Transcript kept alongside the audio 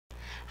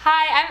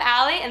Hi, I'm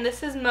Ally and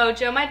this is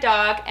Mojo, my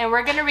dog, and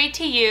we're going to read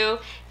to you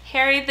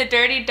Harry the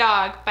Dirty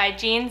Dog by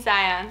Jean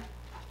Zion.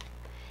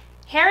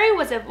 Harry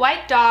was a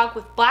white dog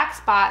with black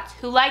spots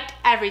who liked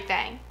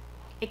everything,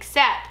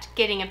 except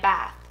getting a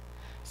bath.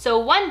 So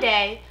one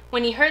day,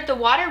 when he heard the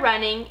water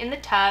running in the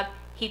tub,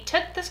 he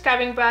took the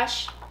scrubbing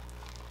brush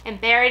and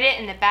buried it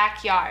in the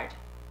backyard.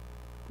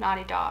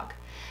 Naughty dog.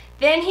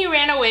 Then he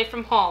ran away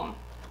from home.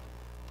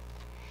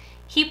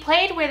 He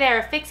played where they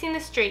were fixing the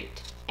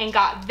street and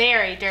got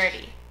very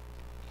dirty.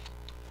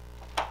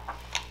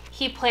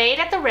 He played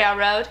at the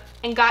railroad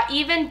and got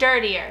even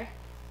dirtier.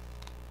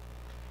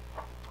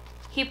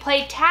 He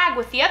played tag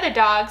with the other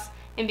dogs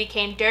and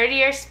became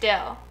dirtier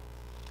still.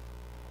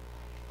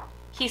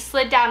 He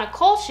slid down a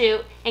coal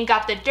chute and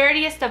got the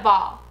dirtiest of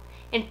all.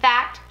 In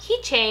fact, he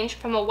changed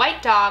from a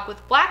white dog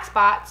with black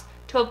spots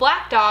to a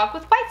black dog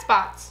with white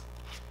spots.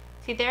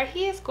 See, there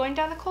he is going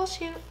down the coal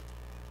chute.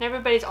 And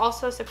everybody's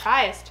also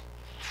surprised.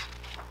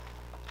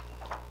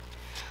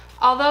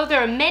 Although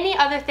there were many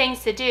other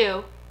things to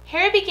do,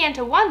 Harry began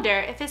to wonder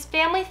if his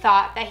family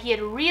thought that he had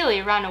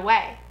really run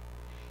away.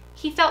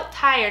 He felt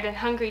tired and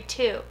hungry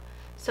too,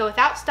 so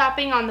without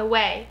stopping on the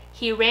way,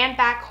 he ran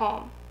back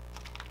home.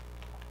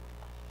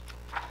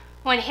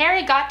 When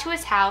Harry got to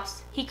his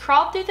house, he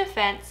crawled through the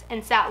fence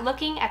and sat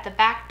looking at the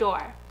back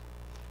door.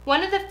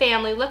 One of the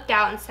family looked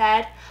out and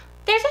said,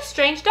 "There's a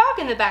strange dog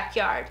in the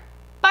backyard.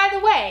 By the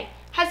way,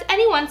 has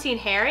anyone seen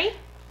Harry?"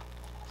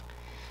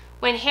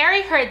 When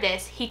Harry heard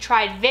this, he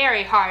tried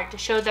very hard to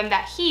show them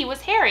that he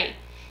was Harry.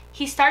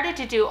 He started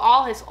to do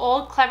all his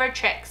old clever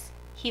tricks.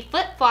 He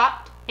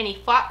flip-flopped and he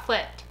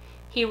flop-flipped.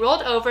 He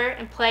rolled over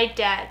and played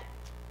dead.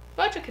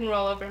 Mojo can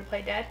roll over and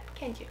play dead,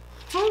 can't you?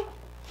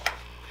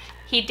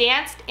 He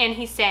danced and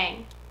he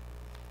sang.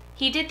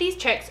 He did these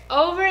tricks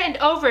over and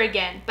over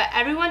again, but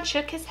everyone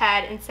shook his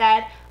head and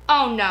said,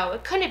 "Oh no,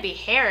 it couldn't be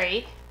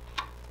Harry."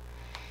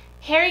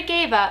 Harry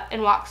gave up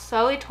and walked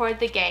slowly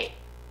toward the gate,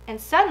 and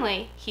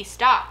suddenly he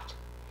stopped.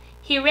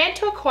 He ran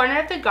to a corner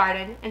of the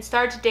garden and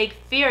started to dig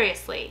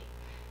furiously.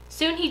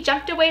 Soon he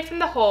jumped away from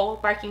the hole,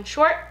 barking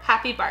short,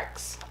 happy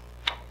barks.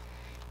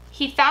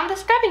 He found the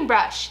scrubbing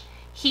brush,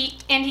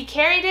 and he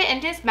carried it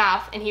into his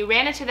mouth, and he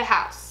ran into the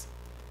house.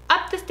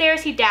 Up the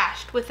stairs he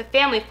dashed, with the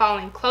family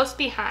following close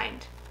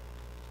behind.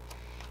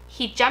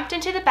 He jumped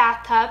into the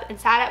bathtub and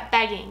sat up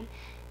begging,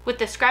 with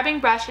the scrubbing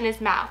brush in his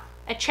mouth,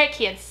 a trick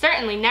he had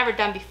certainly never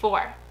done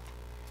before.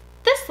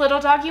 "This little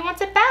doggy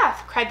wants a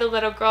bath," cried the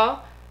little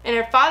girl, and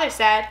her father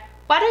said,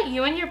 "Why don't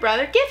you and your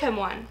brother give him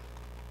one?"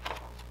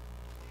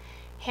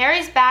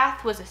 Harry's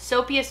bath was the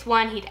soapiest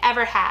one he'd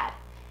ever had.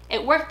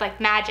 It worked like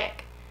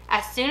magic.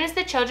 As soon as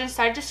the children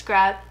started to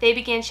scrub, they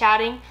began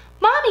shouting,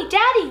 "Mommy,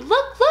 Daddy,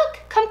 look, look,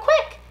 come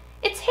quick!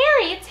 It's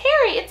Harry, it's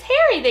Harry, it's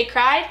Harry," they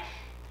cried.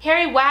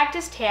 Harry wagged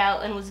his tail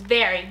and was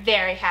very,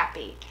 very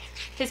happy.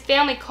 His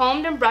family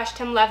combed and brushed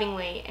him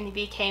lovingly, and he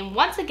became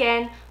once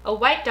again a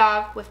white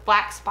dog with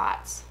black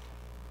spots.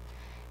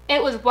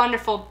 It was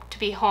wonderful to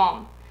be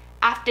home.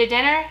 After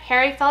dinner,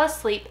 Harry fell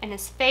asleep in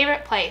his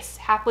favorite place,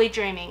 happily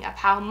dreaming of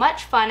how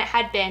much fun it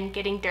had been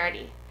getting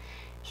dirty.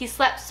 He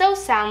slept so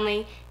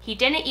soundly, he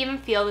didn't even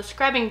feel the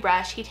scrubbing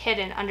brush he'd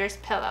hidden under his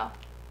pillow.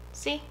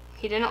 See,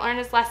 he didn't learn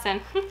his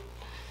lesson.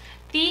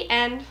 The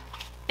end.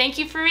 Thank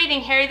you for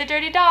reading Harry the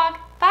Dirty Dog.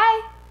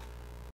 Bye!